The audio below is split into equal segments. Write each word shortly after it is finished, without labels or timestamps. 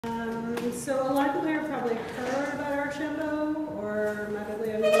So a lot of people here have probably heard about Archambault or Ma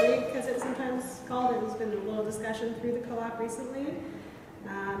Biblioboard, as it's sometimes called. There's been a little discussion through the co-op recently.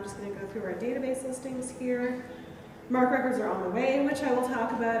 I'm just going to go through our database listings here. MARC records are on the way, which I will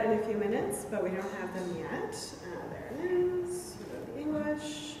talk about in a few minutes, but we don't have them yet. There it is. We go to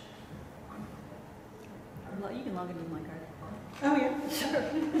English. You can log into my card. Oh yeah,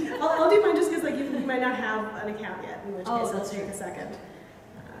 sure. I'll do mine just because like you might not have an account yet, in which case it'll take a second.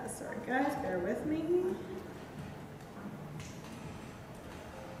 Sorry guys, bear with me.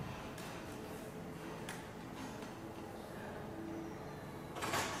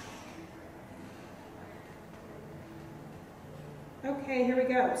 Okay, here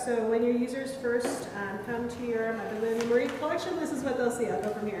we go. So when your users first come to your Ma Biblioboard collection, this is what they'll see. I'll go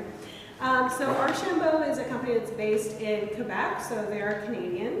from here. So Archambault is a company that's based in Quebec, so they are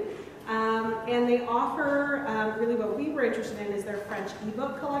Canadian. And they offer, really what we were interested in is their French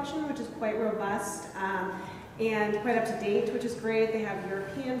ebook collection, which is quite robust and quite up to date, which is great. They have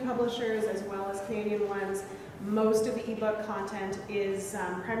European publishers as well as Canadian ones. Most of the ebook content is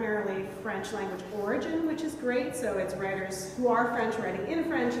primarily French language origin, which is great. So it's writers who are French writing in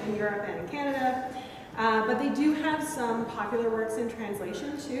French in Europe and in Canada. But they do have some popular works in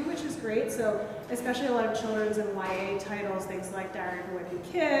translation too, which is great. So especially a lot of children's and YA titles, things like Diary of a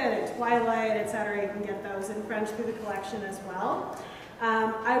Wimpy Kid and Twilight, etc. You can get those in French through the collection as well.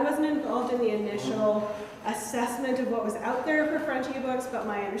 I wasn't involved in the initial assessment of what was out there for French ebooks, but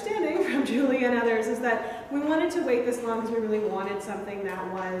my understanding from Julie and others is that we wanted to wait this long because we really wanted something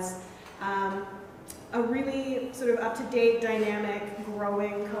that was a really sort of up-to-date, dynamic,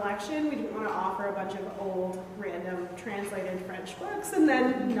 growing collection. We didn't want to offer a bunch of old, random, translated French books and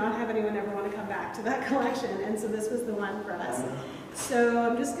then not have anyone ever want to come back to that collection. And so this was the one for us. So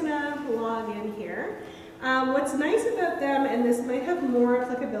I'm just going to log in here. What's nice about them, and this might have more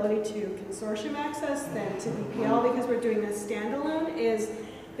applicability to consortium access than to VPL because we're doing this standalone, is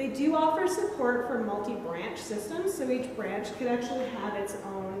they do offer support for multi-branch systems. So each branch could actually have its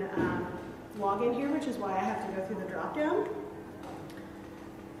own login here, which is why I have to go through the drop-down.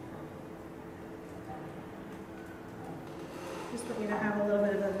 Just want you to have a little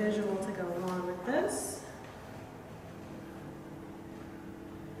bit of a visual to go along with this.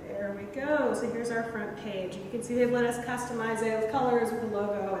 There we go. So here's our front page. You can see they've let us customize it with colors, with a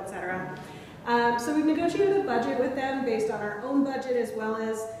logo, etc. So we've negotiated a budget with them based on our own budget as well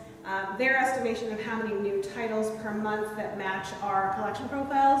as their estimation of how many new titles per month that match our collection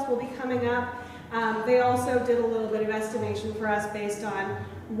profiles will be coming up. They also did a little bit of estimation for us based on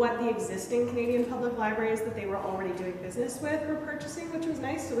what the existing Canadian public libraries that they were already doing business with were purchasing, which was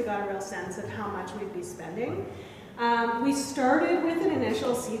nice, so we got a real sense of how much we'd be spending. We started with an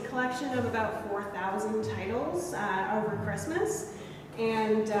initial seed collection of about 4,000 titles over Christmas,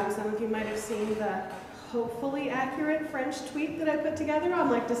 and some of you might have seen the hopefully accurate French tweet that I put together on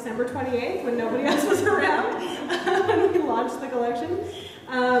like December 28th when nobody else was around when we launched the collection.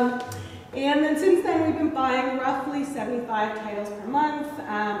 And then since then we've been buying roughly 75 titles per month,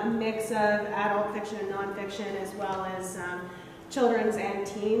 a mix of adult fiction and nonfiction as well as children's and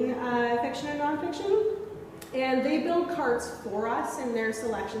teen fiction and nonfiction. And they build carts for us in their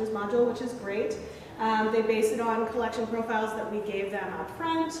selections module, which is great. They base it on collection profiles that we gave them up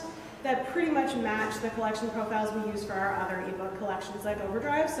front that pretty much match the collection profiles we use for our other ebook collections like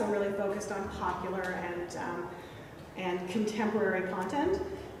Overdrive, so really focused on popular and contemporary content.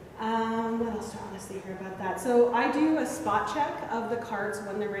 What else do I want to say here about that? So I do a spot check of the carts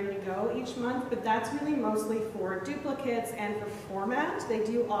when they're ready to go each month, but that's really mostly for duplicates and for format. They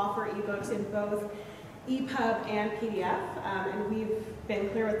do offer ebooks in both EPUB and PDF, and we've been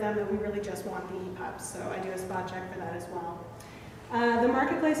clear with them that we really just want the EPUB, so I do a spot check for that as well. The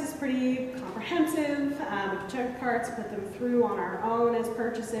marketplace is pretty comprehensive. We can check carts, put them through on our own as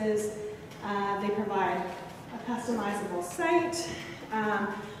purchases. They provide a customizable site.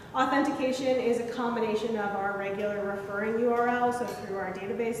 Authentication is a combination of our regular referring URL, so through our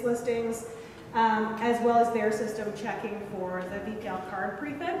database listings, as well as their system checking for the VPL card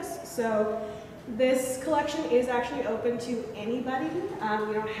prefix. So this collection is actually open to anybody.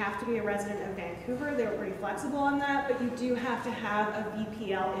 You don't have to be a resident of Vancouver. They were pretty flexible on that, but you do have to have a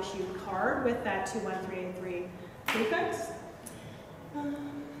VPL issued card with that 21383 prefix.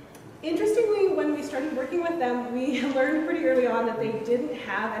 Interestingly, when we started working with them, we learned pretty early on that they didn't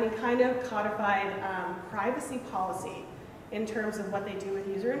have any kind of codified privacy policy in terms of what they do with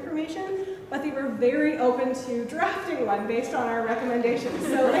user information, but they were very open to drafting one based on our recommendations.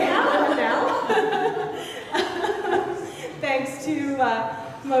 So they have one now, thanks to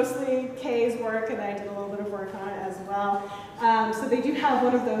mostly Kay's work, and I did a little bit of work work on it as well. So they do have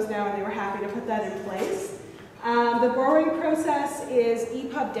one of those now, and they were happy to put that in place. The borrowing process is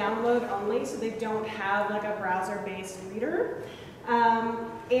EPUB download only, so they don't have like a browser-based reader.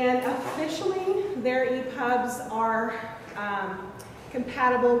 And officially, their EPUBs are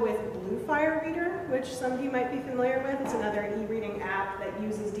compatible with Bluefire Reader, which some of you might be familiar with. It's another e-reading app that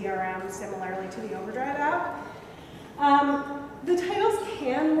uses DRM similarly to the Overdrive app. The titles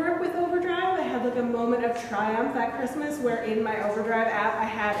can work with Overdrive. I had like a moment of triumph at Christmas where in my Overdrive app I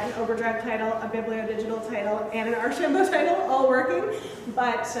had an Overdrive title, a Bibliodigital title, and an Archambault title all working,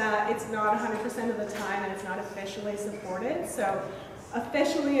 but it's not 100% of the time and it's not officially supported. So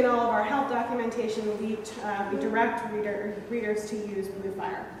officially in all of our help documentation, we direct readers to use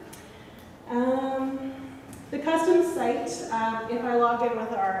Bluefire. The custom site, if I log in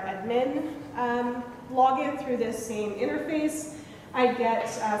with our admin login through this same interface, I get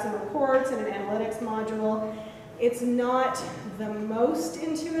some reports and an analytics module. It's not the most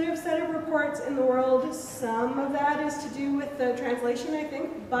intuitive set of reports in the world. Some of that is to do with the translation, I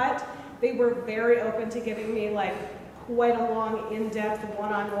think, but they were very open to giving me like quite a long, in-depth,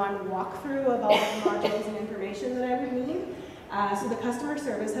 one-on-one walkthrough of all the modules and information that I would need. So the customer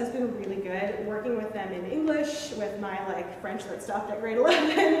service has been really good. Working with them in English, with my like French that stopped at grade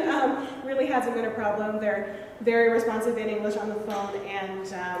 11, really hasn't been a problem. They're very responsive in English on the phone and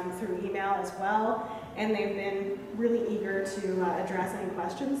through email as well. And they've been really eager to address any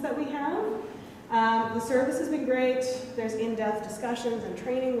questions that we have. The service has been great. There's in-depth discussions and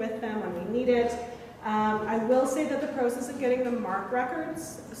training with them when we need it. I will say that the process of getting the MARC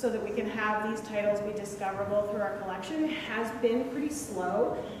records so that we can have these titles be discoverable through our collection has been pretty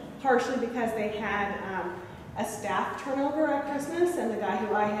slow, partially because they had a staff turnover at Christmas, and the guy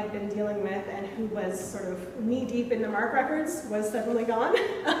who I had been dealing with and who was sort of knee-deep in the MARC records was suddenly gone.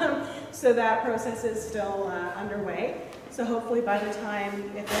 So that process is still underway. So hopefully by the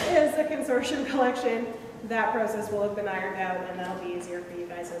time, if it is a consortium collection, that process will have been ironed out, and that'll be easier for you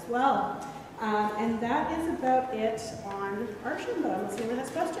guys as well. And that is about it on Archambault, unless anyone has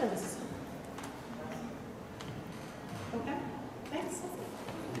questions. Okay, thanks.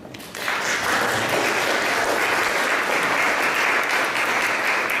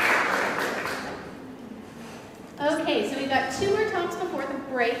 Okay, so we've got 2 more talks before the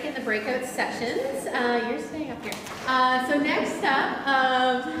break in the breakout sessions. You're staying up here. So next up,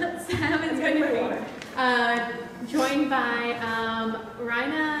 Sam is going to be joined by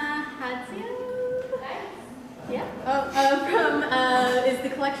Rina Hadziev. Yeah, is the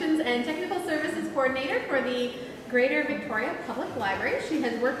Collections and Technical Services Coordinator for the Greater Victoria Public Library. She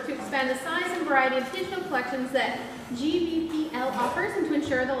has worked to expand the size and variety of digital collections that GVPL offers and to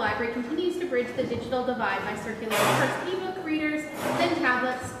ensure the library continues to bridge the digital divide by circulating first ebook readers, then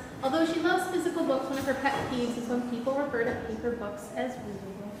tablets. Although she loves physical books, one of her pet peeves is when people refer to paper books as real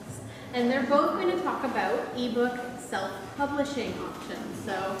books. And they're both going to talk about ebook self-publishing options.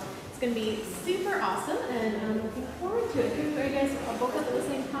 So it's going to be super awesome, and I'm looking forward to it. Are you guys both up at the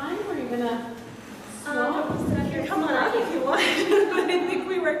same time, or are you going to come on up if you want. But I think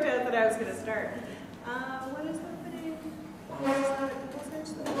we worked out that I was going to start. What is happening?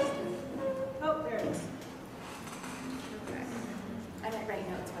 Oh, there it is. Okay. I might write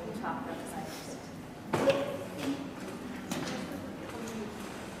notes while you talk, though, because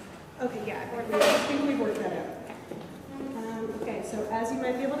Okay, yeah, I think we worked that out. Okay, so as you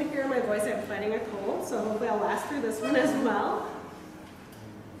might be able to hear in my voice, I'm fighting a cold, so hopefully I'll last through this one as well.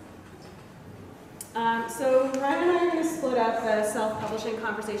 So Ryan and I are going to split up the self-publishing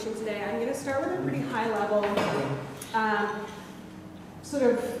conversation today. I'm going to start with a pretty high-level sort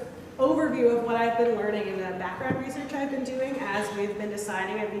of overview of what I've been learning in the background research I've been doing as we've been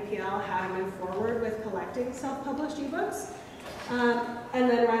deciding at VPL how to move forward with collecting self-published ebooks. And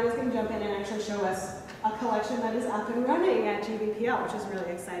then Ryan's going to jump in and actually show us a collection that is up and running at GVPL, which is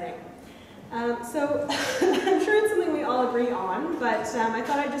really exciting. So I'm sure it's something we all agree on, but I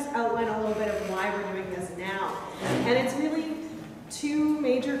thought I'd just outline a little bit of why we're doing this now. And it's really 2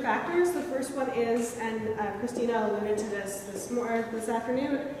 major factors. The first one is, and Christina alluded to this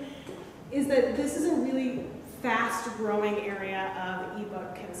afternoon, is that this is a really fast-growing area of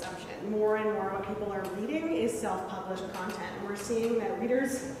ebook consumption. More and more what people are reading is self-published content, and we're seeing that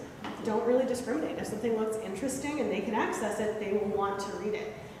readers don't really discriminate. If something looks interesting and they can access it, they will want to read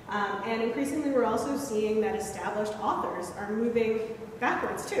it. And increasingly, we're also seeing that established authors are moving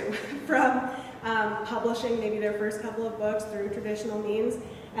backwards too, from publishing maybe their first couple of books through traditional means,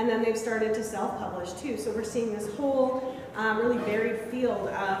 and then they've started to self-publish too. So we're seeing this whole really varied field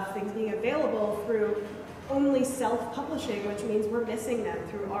of things being available through only self-publishing, which means we're missing them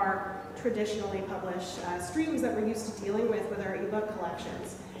through our traditionally published streams that we're used to dealing with our ebook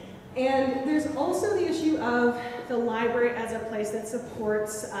collections. And there's also the issue of the library as a place that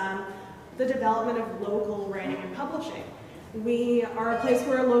supports the development of local writing and publishing. We are a place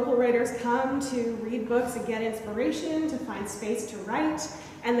where local writers come to read books and get inspiration, to find space to write.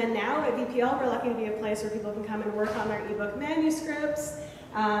 And then now at VPL, we're lucky to be a place where people can come and work on their ebook manuscripts.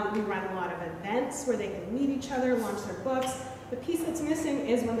 We run a lot of events where they can meet each other, launch their books. The piece that's missing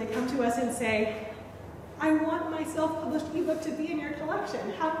is when they come to us and say, I want my self-published ebook to be in your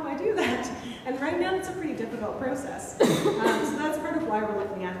collection. How do I do that? And right now, it's a pretty difficult process. So that's part of why we're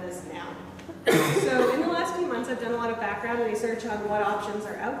looking at this now. So in the last few months, I've done a lot of background research on what options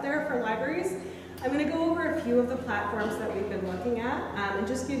are out there for libraries. I'm going to go over a few of the platforms that we've been looking at and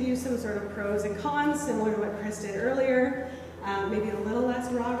just give you some sort of pros and cons, similar to what Chris did earlier. Maybe a little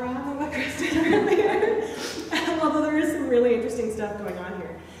less rah-rah than what Chris did earlier, although there is some really interesting stuff going on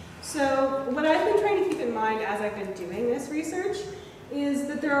here. So what I've been trying to keep in mind as I've been doing this research is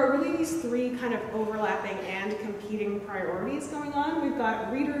that there are really these three kind of overlapping and competing priorities going on. We've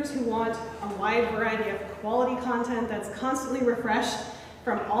got readers who want a wide variety of quality content that's constantly refreshed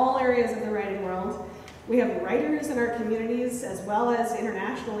from all areas of the writing world. We have writers in our communities as well as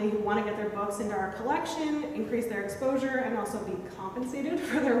internationally who want to get their books into our collection, increase their exposure, and also be compensated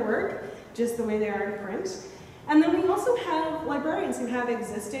for their work, just the way they are in print. And then we also have librarians who have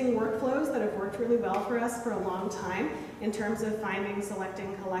existing workflows that have worked really well for us for a long time in terms of finding,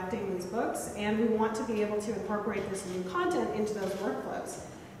 selecting, collecting these books, and we want to be able to incorporate this new content into those workflows.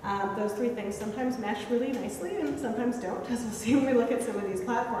 Those three things sometimes mesh really nicely and sometimes don't, as we'll see when we look at some of these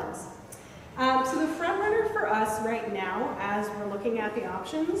platforms. So the front runner for us right now, as we're looking at the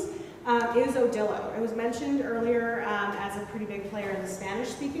options, is Odilo. It was mentioned earlier as a pretty big player in the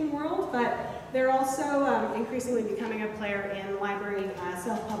Spanish-speaking world, but they're also increasingly becoming a player in library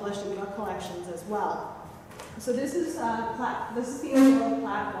self-published ebook collections as well. So this is the Odilo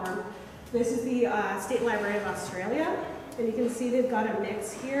platform. This is the State Library of Australia, and you can see they've got a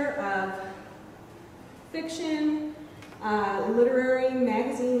mix here of fiction, literary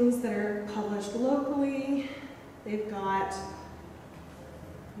magazines that are published locally. They've got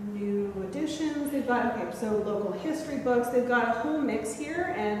new editions. They've got, okay, so local history books. They've got a whole mix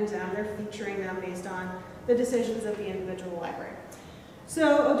here, and they're featuring them based on the decisions of the individual library.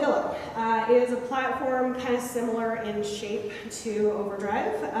 So Odilo is a platform kind of similar in shape to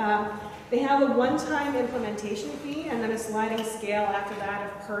Overdrive. They have a one-time implementation fee and then a sliding scale after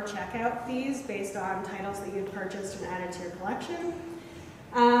that of per checkout fees based on titles that you've purchased and added to your collection.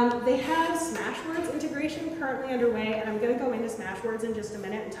 They have Smashwords integration currently underway, and I'm going to go into Smashwords in just a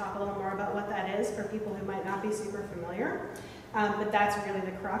minute and talk a little more about what that is for people who might not be super familiar. But that's really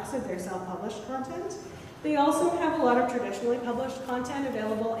the crux of their self-published content. They also have a lot of traditionally published content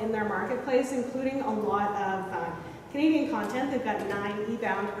available in their marketplace, including a lot of Canadian content. They've got 9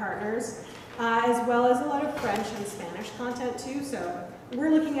 e-bound partners, as well as a lot of French and Spanish content too. So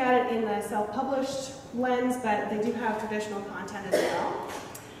we're looking at it in the self-published lens, but they do have traditional content as well.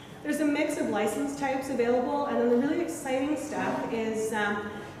 There's a mix of license types available, and then the really exciting stuff is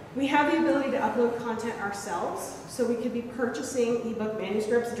we have the ability to upload content ourselves. So we could be purchasing ebook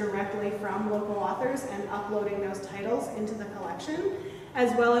manuscripts directly from local authors and uploading those titles into the collection,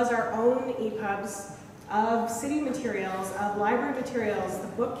 as well as our own EPUBs of city materials, of library materials. The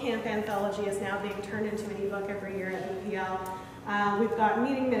Book Camp anthology is now being turned into an ebook every year at VPL. We've got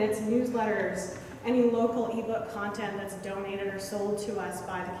meeting minutes, newsletters, any local ebook content that's donated or sold to us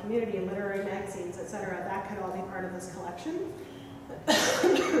by the community, literary magazines, etc. That could all be part of this collection.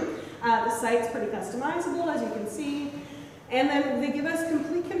 The site's pretty customizable, as you can see. And then they give us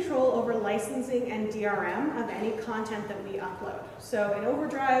complete control over licensing and DRM of any content that we upload. So in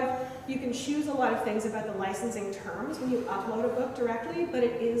Overdrive, you can choose a lot of things about the licensing terms when you upload a book directly, but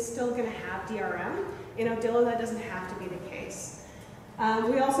it is still going to have DRM. In Odilo, that doesn't have to be the case.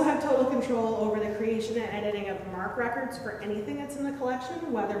 We also have total control over the creation and editing of MARC records for anything that's in the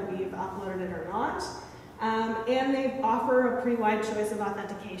collection, whether we've uploaded it or not. And they offer a pretty wide choice of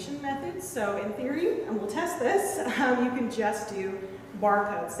authentication methods. So in theory, and we'll test this, you can just do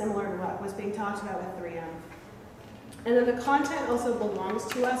barcodes, similar to what was being talked about with 3M. And then the content also belongs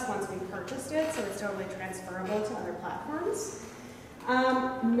to us once we've purchased it, so it's totally transferable to other platforms.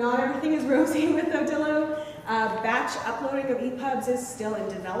 Not everything is rosy with Odilo. Batch uploading of EPUBs is still in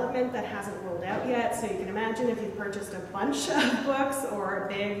development. That hasn't rolled out yet, so you can imagine if you've purchased a bunch of books or a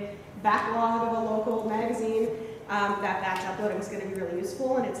big backlog of a local magazine, that batch uploading is going to be really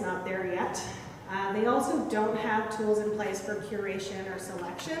useful, and it's not there yet. They also don't have tools in place for curation or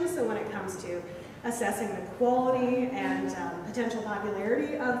selection, so when it comes to assessing the quality and potential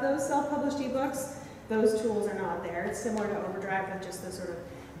popularity of those self-published ebooks. Those tools are not there. It's similar to Overdrive with just the sort of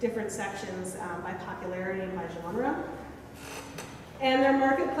different sections by popularity and by genre. And their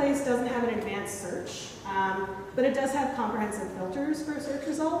marketplace doesn't have an advanced search, but it does have comprehensive filters for search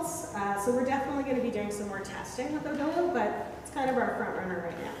results. So we're definitely going to be doing some more testing with Odilo, but it's kind of our front runner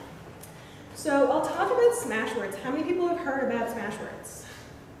right now. So I'll talk about Smashwords. How many people have heard about Smashwords?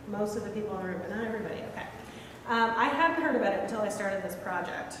 Most of the people in the room, but not everybody. Okay. I hadn't heard about it until I started this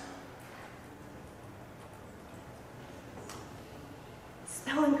project.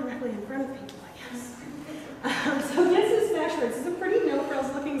 Spelling correctly in front of people, I guess. So this is Smashwords. It's a pretty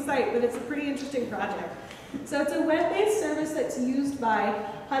no-frills looking site, but it's a pretty interesting project. So it's a web-based service that's used by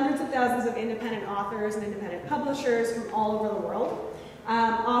hundreds of thousands of independent authors and independent publishers from all over the world.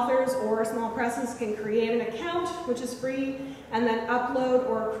 Authors or small presses can create an account, which is free, and then upload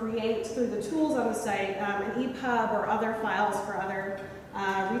or create through the tools on the site an EPUB or other files for other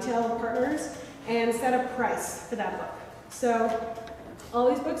retail partners, and set a price for that book. So all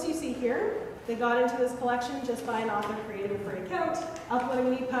these books you see here, they got into this collection just by an author creating a free account,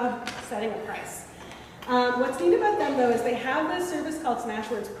 uploading an EPUB, setting a price. What's neat about them, though, is they have this service called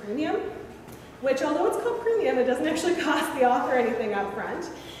Smashwords Premium, which, although it's called Premium, it doesn't actually cost the author anything up front.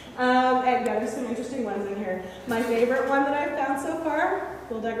 And yeah, there's some interesting ones in here. My favorite one that I've found so far,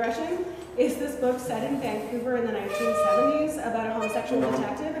 full digression, is this book set in Vancouver in the 1970s about a homosexual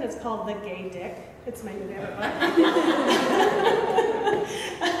detective, and it's called The Gay Dick. It's my new favorite book.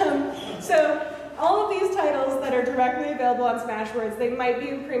 So all of these titles that are directly available on Smashwords, they might be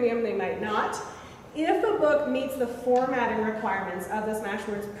in Premium, they might not. If a book meets the formatting requirements of the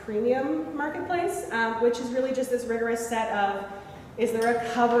Smashwords Premium marketplace, which is really just this rigorous set of, is there a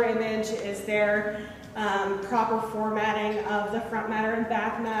cover image, is there proper formatting of the front matter and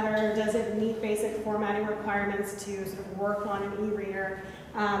back matter, does it meet basic formatting requirements to sort of work on an e-reader,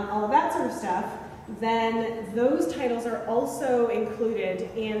 all of that sort of stuff, then those titles are also included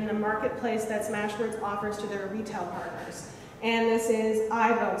in the marketplace that Smashwords offers to their retail partners. And this is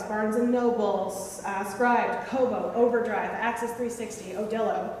iBooks, Barnes & Noble, Scribd, Kobo, Overdrive, Access 360,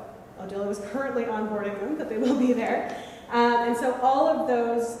 Odilo. Odilo is currently onboarding them, but they will be there. And so all of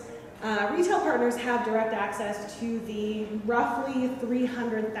those retail partners have direct access to the roughly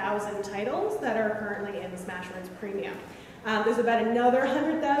 300,000 titles that are currently in Smashwords Premium. There's about another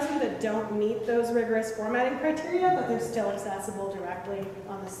 100,000 that don't meet those rigorous formatting criteria, but they're still accessible directly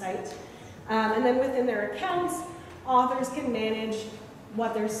on the site. And then within their accounts, authors can manage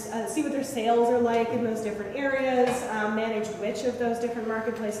what their, see what their sales are like in those different areas, manage which of those different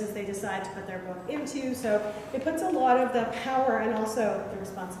marketplaces they decide to put their book into. So it puts a lot of the power and also the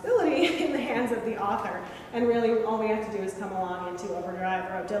responsibility in the hands of the author. And really all we have to do is come along into Overdrive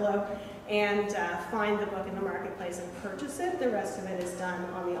or Odilo and find the book in the marketplace and purchase it. The rest of it is done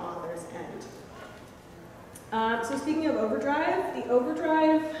on the author's end. So speaking of Overdrive, the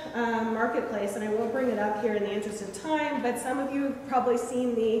Overdrive marketplace, and I won't bring it up here in the interest of time, but some of you have probably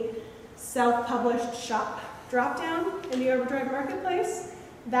seen the self-published shop drop-down in the Overdrive marketplace.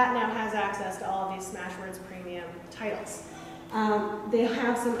 That now has access to all of these Smashwords Premium titles. They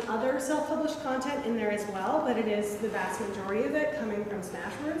have some other self-published content in there as well, but it is the vast majority of it coming from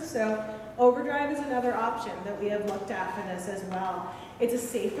Smashwords. So Overdrive is another option that we have looked at for this as well. It's a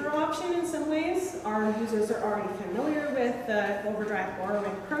safer option in some ways. Our users are already familiar with the Overdrive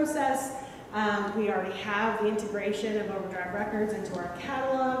borrowing process. We already have the integration of Overdrive records into our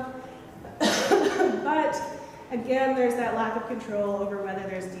catalog. But again, there's that lack of control over whether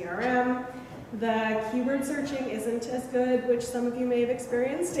there's DRM. The keyword searching isn't as good, which some of you may have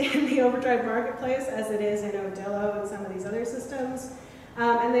experienced in the Overdrive marketplace as it is in Odilo and some of these other systems.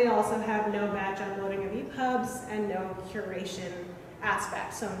 And they also have no batch uploading of EPUBs and no curation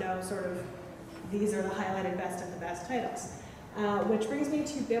aspect, so no sort of, these are the highlighted best of the best titles. Which brings me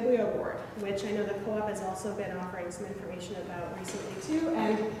to Biblioboard, which I know the Co-op has also been offering some information about recently too,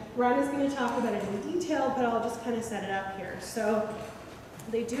 and Ron is going to talk about it in detail, but I'll just kind of set it up here. So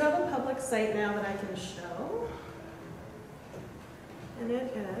they do have a public site now that I can show, and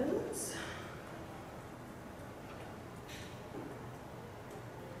it is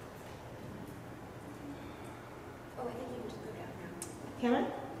Oh, I think you can just go down now. Can I?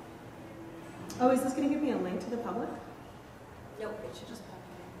 Oh, is this going to give me a link to the public? Nope, it should just pop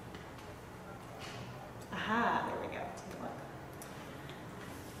in. Aha, there we go.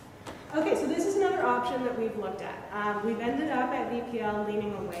 Okay, so this is another option that we've looked at. We've ended up at VPL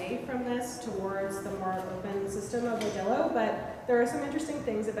leaning away from this towards the more open system of Odilo, but but there are some interesting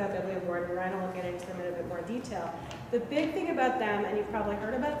things about Biblioboard, and Ryan will get into them in a bit more detail. The big thing about them, and you've probably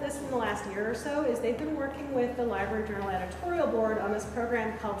heard about this in the last year or so, is they've been working with the Library Journal Editorial Board on this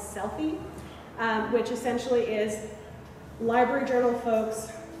program called Selfie, which essentially is library journal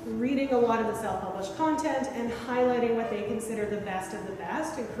folks reading a lot of the self-published content and highlighting what they consider the best of the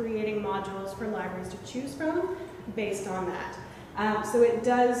best and creating modules for libraries to choose from based on that. So it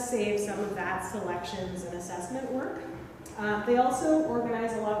does save some of that selections and assessment work. They also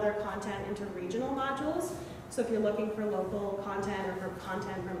organize a lot of their content into regional modules. So if you're looking for local content or for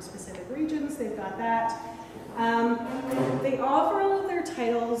content from specific regions, they've got that. They offer all of their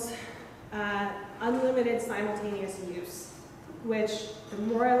titles unlimited simultaneous use, which the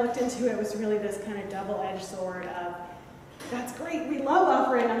more I looked into it was really this kind of double-edged sword of, that's great, we love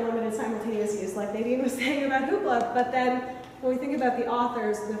offering unlimited simultaneous use, like Nadine was saying about Hoopla, but then when we think about the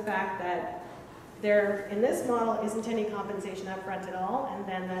authors, the fact that there, in this model, isn't any compensation up front at all, and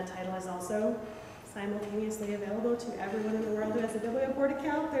then that title is also simultaneously available to everyone in the world who has a Biblioboard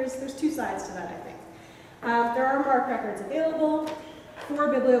account. There's two sides to that, I think. There are MARC records available for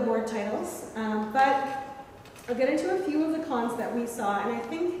Biblioboard titles, but I'll get into a few of the cons that we saw, and I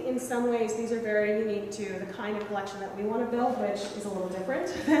think in some ways these are very unique to the kind of collection that we want to build, which is a little different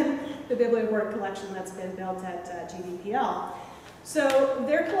than the Biblioboard collection that's been built at GVPL. So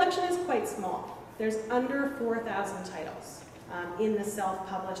their collection is quite small. There's under 4,000 titles in the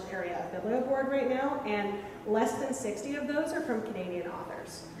self-published area of Biblioboard right now, and less than 60 of those are from Canadian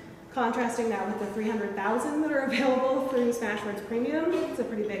authors. Contrasting that with the 300,000 that are available through Smashwords Premium, it's a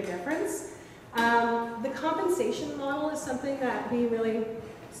pretty big difference. The compensation model is something that we really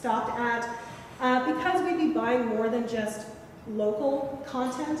stopped at because we'd be buying more than just local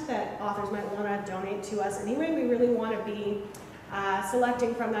content that authors might want to donate to us anyway. We really want to be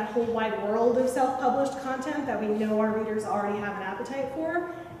selecting from that whole wide world of self-published content that we know our readers already have an appetite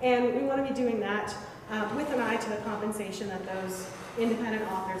for, and we want to be doing that with an eye to the compensation that those independent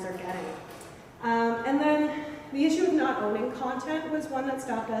authors are getting. And then the issue of not owning content was one that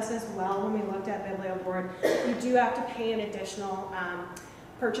stopped us as well when we looked at Biblioboard. You do have to pay an additional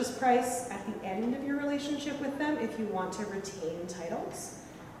purchase price at the end of your relationship with them if you want to retain titles.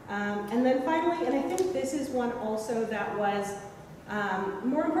 And then finally, and I think this is one also that was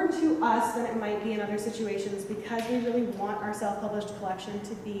more important to us than it might be in other situations, because we really want our self-published collection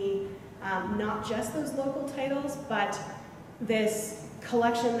to be not just those local titles, but this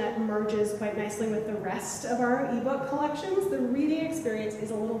collection that merges quite nicely with the rest of our ebook collections. The reading experience is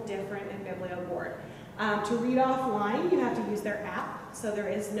a little different in Biblioboard. To read offline, you have to use their app, so there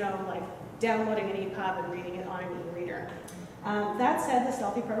is no like downloading an EPUB and reading it on an e-reader. That said, the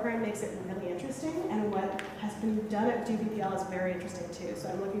Selfie program makes it really interesting, and what has been done at GVPL is very interesting too, so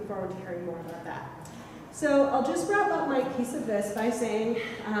I'm looking forward to hearing more about that. So I'll just wrap up my piece of this by saying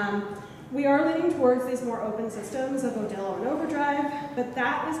we are leaning towards these more open systems of Odilo and Overdrive, but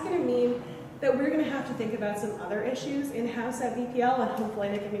that is going to mean that we're going to have to think about some other issues in-house at VPL, and hopefully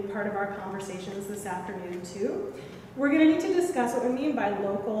they can be part of our conversations this afternoon too. We're going to need to discuss what we mean by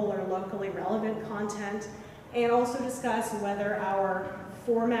local or locally relevant content, and also discuss whether our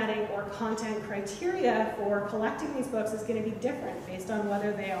formatting or content criteria for collecting these books is going to be different based on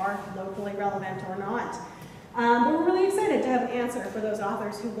whether they are locally relevant or not. But we're really excited to have an answer for those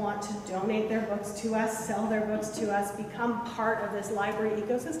authors who want to donate their books to us, sell their books to us, become part of this library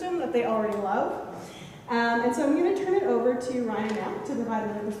ecosystem that they already love. And so I'm going to turn it over to Ryan now to provide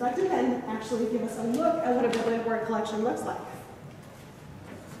another perspective and actually give us a look at what a Biblioboard collection looks like.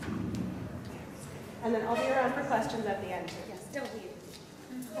 And then I'll be around for questions at the end. Yes, don't leave.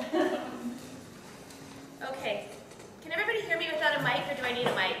 Okay, can everybody hear me without a mic, or do I need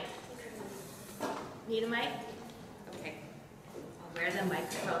a mic? Need a mic? Okay, I'll wear the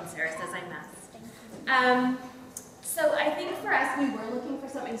microphone. Sarah says I must. So I think for us, we were looking for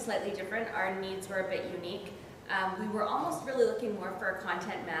something slightly different. Our needs were a bit unique. We were almost really looking more for a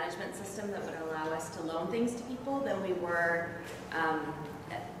content management system that would allow us to loan things to people than we were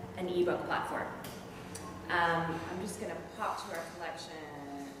an ebook platform. I'm just going to pop to our collection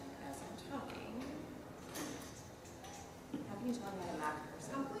as I'm talking. How can you tell me I'm a Mac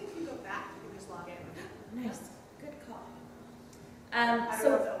person? Hopefully if you go back, you can just log in. Nice. Good call.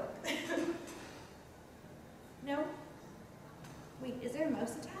 No? Wait, is there a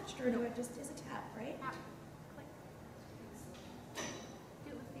mouse attached, or no, it just is a tab, right? Tap. Click.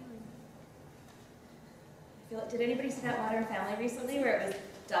 Do it with feeling. I feel like, did anybody see that Modern Family recently where it was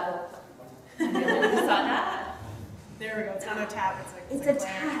double? Anybody saw that? There we go. It's not a tab. It's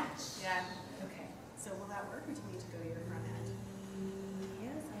attached. Yeah. Okay. So will that work, or do you need to go to your front end?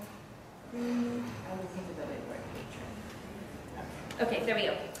 Yes, I would think about it more patron. Okay, there we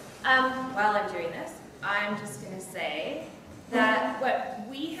go. While I'm doing this, I'm just going to say that what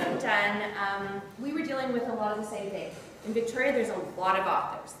we have done, we were dealing with a lot of the same thing. In Victoria, there's a lot of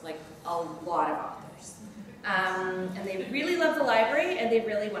authors, like a lot of authors. And they really love the library, and they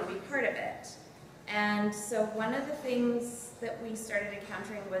really want to be part of it. And so one of the things that we started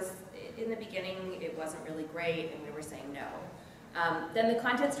encountering was, in the beginning, it wasn't really great, and we were saying no. Then the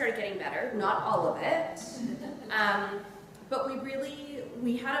content started getting better, not all of it. But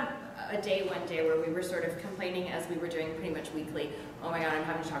we had a day one day where we were sort of complaining, as we were doing pretty much weekly, oh my god, I'm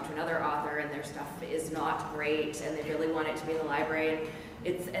having to talk to another author and their stuff is not great and they really want it to be in the library.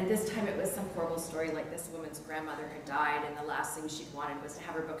 And this time it was some horrible story, like this woman's grandmother had died and the last thing she'd wanted was to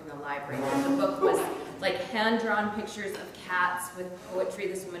have her book in the library. And the book was like hand-drawn pictures of cats with poetry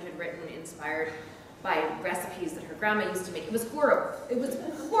this woman had written, inspired by recipes that her grandma used to make. It was horrible. It was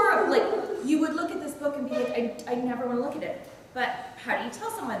horrible. Like, you would look at this book and be like, I never want to look at it. But how do you tell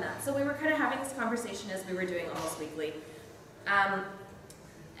someone that? So we were kind of having this conversation as we were doing almost weekly.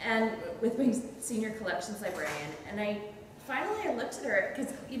 And with my senior collections librarian, and finally I looked at her,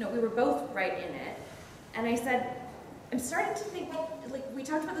 because we were both right in it, and I said, I'm starting to think, like we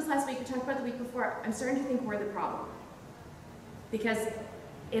talked about this last week, we talked about the week before, I'm starting to think we're the problem. Because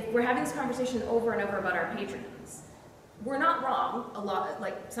if we're having this conversation over and over about our patrons, we're not wrong.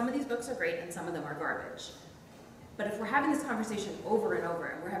 Some of these books are great and some of them are garbage. But if we're having this conversation over and over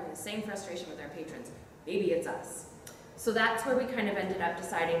and we're having the same frustration with our patrons, maybe it's us. So that's where we kind of ended up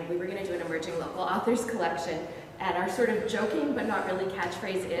deciding we were going to do an emerging local authors collection, and our sort of joking but not really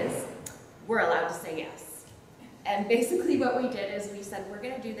catchphrase is, we're allowed to say yes. And basically what we did is we said, we're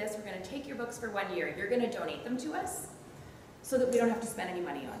going to do this, we're going to take your books for 1 year, you're going to donate them to us so that we don't have to spend any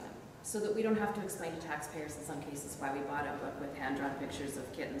money on them, so that we don't have to explain to taxpayers in some cases why we bought a book with hand-drawn pictures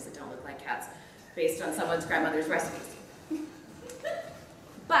of kittens that don't look like cats based on someone's grandmother's recipes.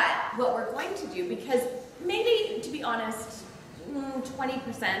 But what we're going to do, because maybe, to be honest,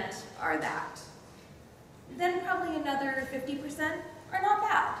 20% are that. Then probably another 50% are not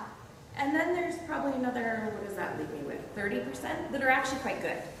bad. And then there's probably another, what does that leave me with, 30% that are actually quite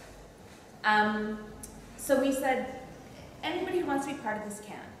good. So we said, anybody who wants to be part of this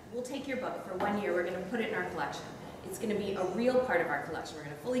can. We'll take your book for 1 year, we're going to put it in our collection. It's going to be a real part of our collection. We're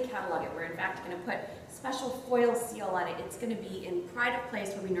going to fully catalog it. We're in fact going to put special foil seal on it. It's going to be in pride of place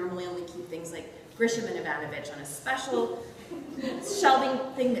where we normally only keep things like Grisham and Ivanovich on a special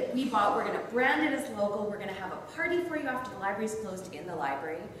shelving thing that we bought. We're going to brand it as local. We're going to have a party for you after the library's closed in the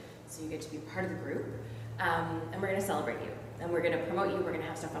library, so you get to be part of the group. And we're going to celebrate you. And we're going to promote you. We're going to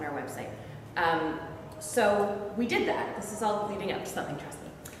have stuff on our website. So we did that. This is all leading up to something, trust me.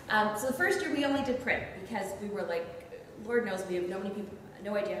 So the first year we only did print because we were like, Lord knows we have no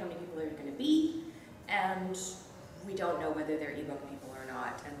idea how many people there are going to be, and we don't know whether they're ebook people or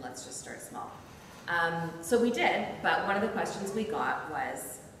not, and let's just start small. So we did, but one of the questions we got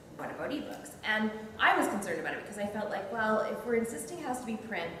was, what about ebooks? And I was concerned about it because I felt like, well, if we're insisting it has to be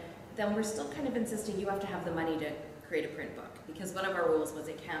print, then we're still kind of insisting you have to have the money to create a print book, because one of our rules was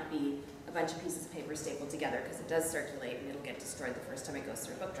it can't be a bunch of pieces of paper stapled together because it does circulate and it'll get destroyed the first time it goes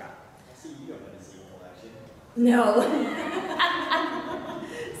through a book drop. So you don't want to see a collection? No.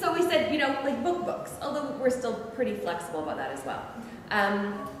 So we said, like books, although we're still pretty flexible about that as well.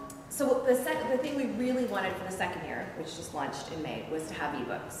 So the thing we really wanted for the second year, which just launched in May, was to have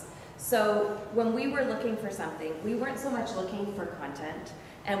ebooks. So when we were looking for something, we weren't so much looking for content,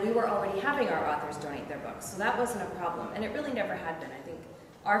 and we were already having our authors donate their books, so that wasn't a problem, and it really never had been. I think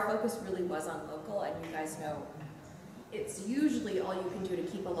our focus really was on local, and you guys know it's usually all you can do to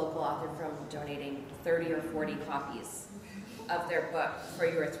keep a local author from donating 30 or 40 copies of their book for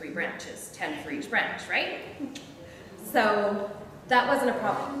your 3 branches, 10 for each branch, right? So that wasn't a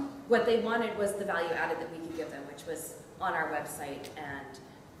problem. What they wanted was the value added that we could give them, which was on our website and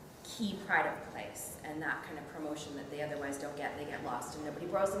key pride of place, and that kind of promotion that they otherwise don't get. They get lost and nobody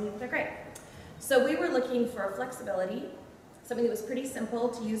borrows them, they're great. So we were looking for flexibility, something that was pretty simple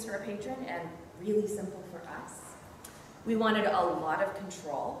to use for a patron and really simple for us. We wanted a lot of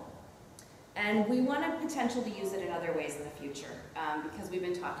control, and we wanted potential to use it in other ways in the future, because we've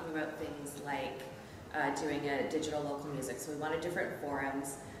been talking about things like doing a digital local music, so we wanted different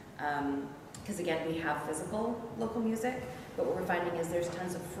forums, because again, we have physical local music, but what we're finding is there's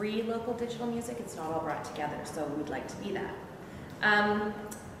tons of free local digital music. It's not all brought together, so we'd like to be that.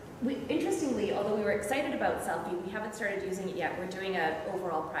 Interestingly, although we were excited about Selfie, we haven't started using it yet. We're doing an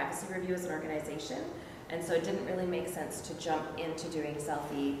overall privacy review as an organization, and so it didn't really make sense to jump into doing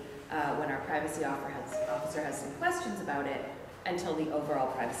Selfie when our privacy officer has some questions about it until the overall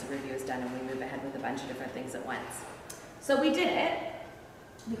privacy review is done and we move ahead with a bunch of different things at once. So we did it.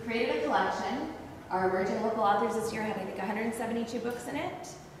 We created a collection. Our emerging local authors this year had, I think, 172 books in it.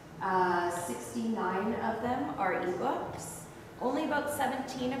 69 of them are ebooks. Only about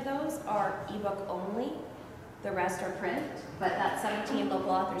 17 of those are ebook only. The rest are print, but that's 17 local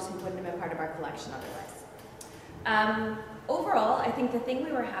authors who wouldn't have been part of our collection otherwise. Overall, I think the thing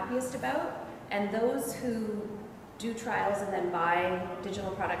we were happiest about, and those who do trials and then buy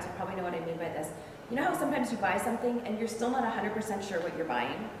digital products will probably know what I mean by this. You know how sometimes you buy something and you're still not 100% sure what you're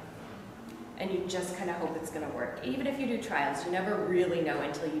buying? And you just kind of hope it's going to work. Even if you do trials, you never really know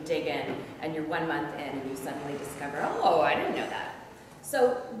until you dig in and you're 1 month in and you suddenly discover, oh, I didn't know that.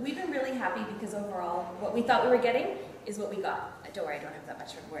 So we've been really happy because overall, what we thought we were getting is what we got. Don't worry, I don't have that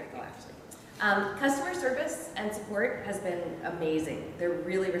much more to go actually. Customer service and support has been amazing. They're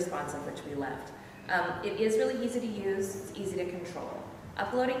really responsive, which we loved. It is really easy to use, it's easy to control.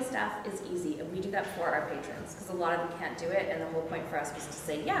 Uploading stuff is easy, and we do that for our patrons because a lot of them can't do it, and the whole point for us was to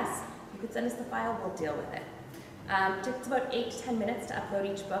say, yes, you could send us the file, we'll deal with it. It took about 8 to 10 minutes to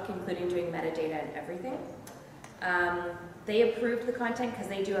upload each book, including doing metadata and everything. They approved the content because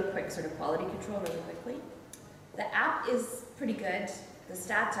they do a quick sort of quality control really quickly. The app is pretty good. The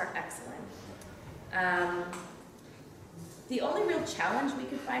stats are excellent. The only real challenge we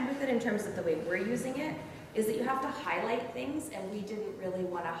could find with it in terms of the way we're using it is that you have to highlight things, and we didn't really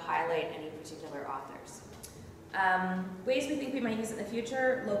want to highlight any particular authors. Ways we think we might use it in the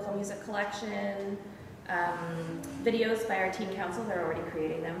future: local music collection, videos by our teen council, they're already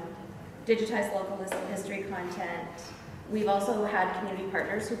creating them, digitized local history content. We've also had community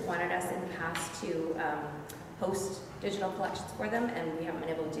partners who've wanted us in the past to host digital collections for them, and we haven't been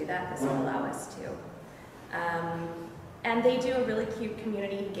able to do that. This will allow us to. And they do a really cute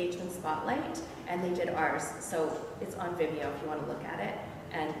community engagement spotlight, and they did ours. So it's on Vimeo if you want to look at it.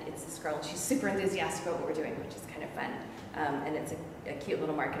 And it's this girl, and she's super enthusiastic about what we're doing, which is kind of fun. And it's a cute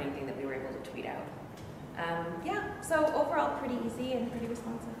little marketing thing that we were able to tweet out. Yeah, so overall pretty easy and pretty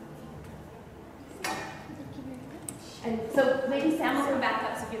responsive. And so maybe Sam will come back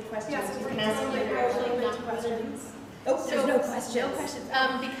up so if you have questions. Yes, you can ask me. questions. Oh, there's no questions. No questions.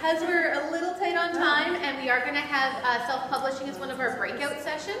 Because we're a little tight on time, and we are going to have self-publishing as one of our breakout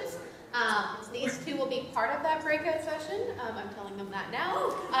sessions. These two will be part of that breakout session. I'm telling them that now,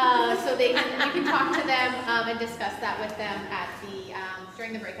 so you can talk to them and discuss that with them at the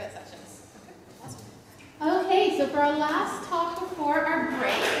during the breakout sessions. Okay, awesome. Okay, so for our last talk before our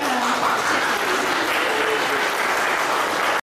break.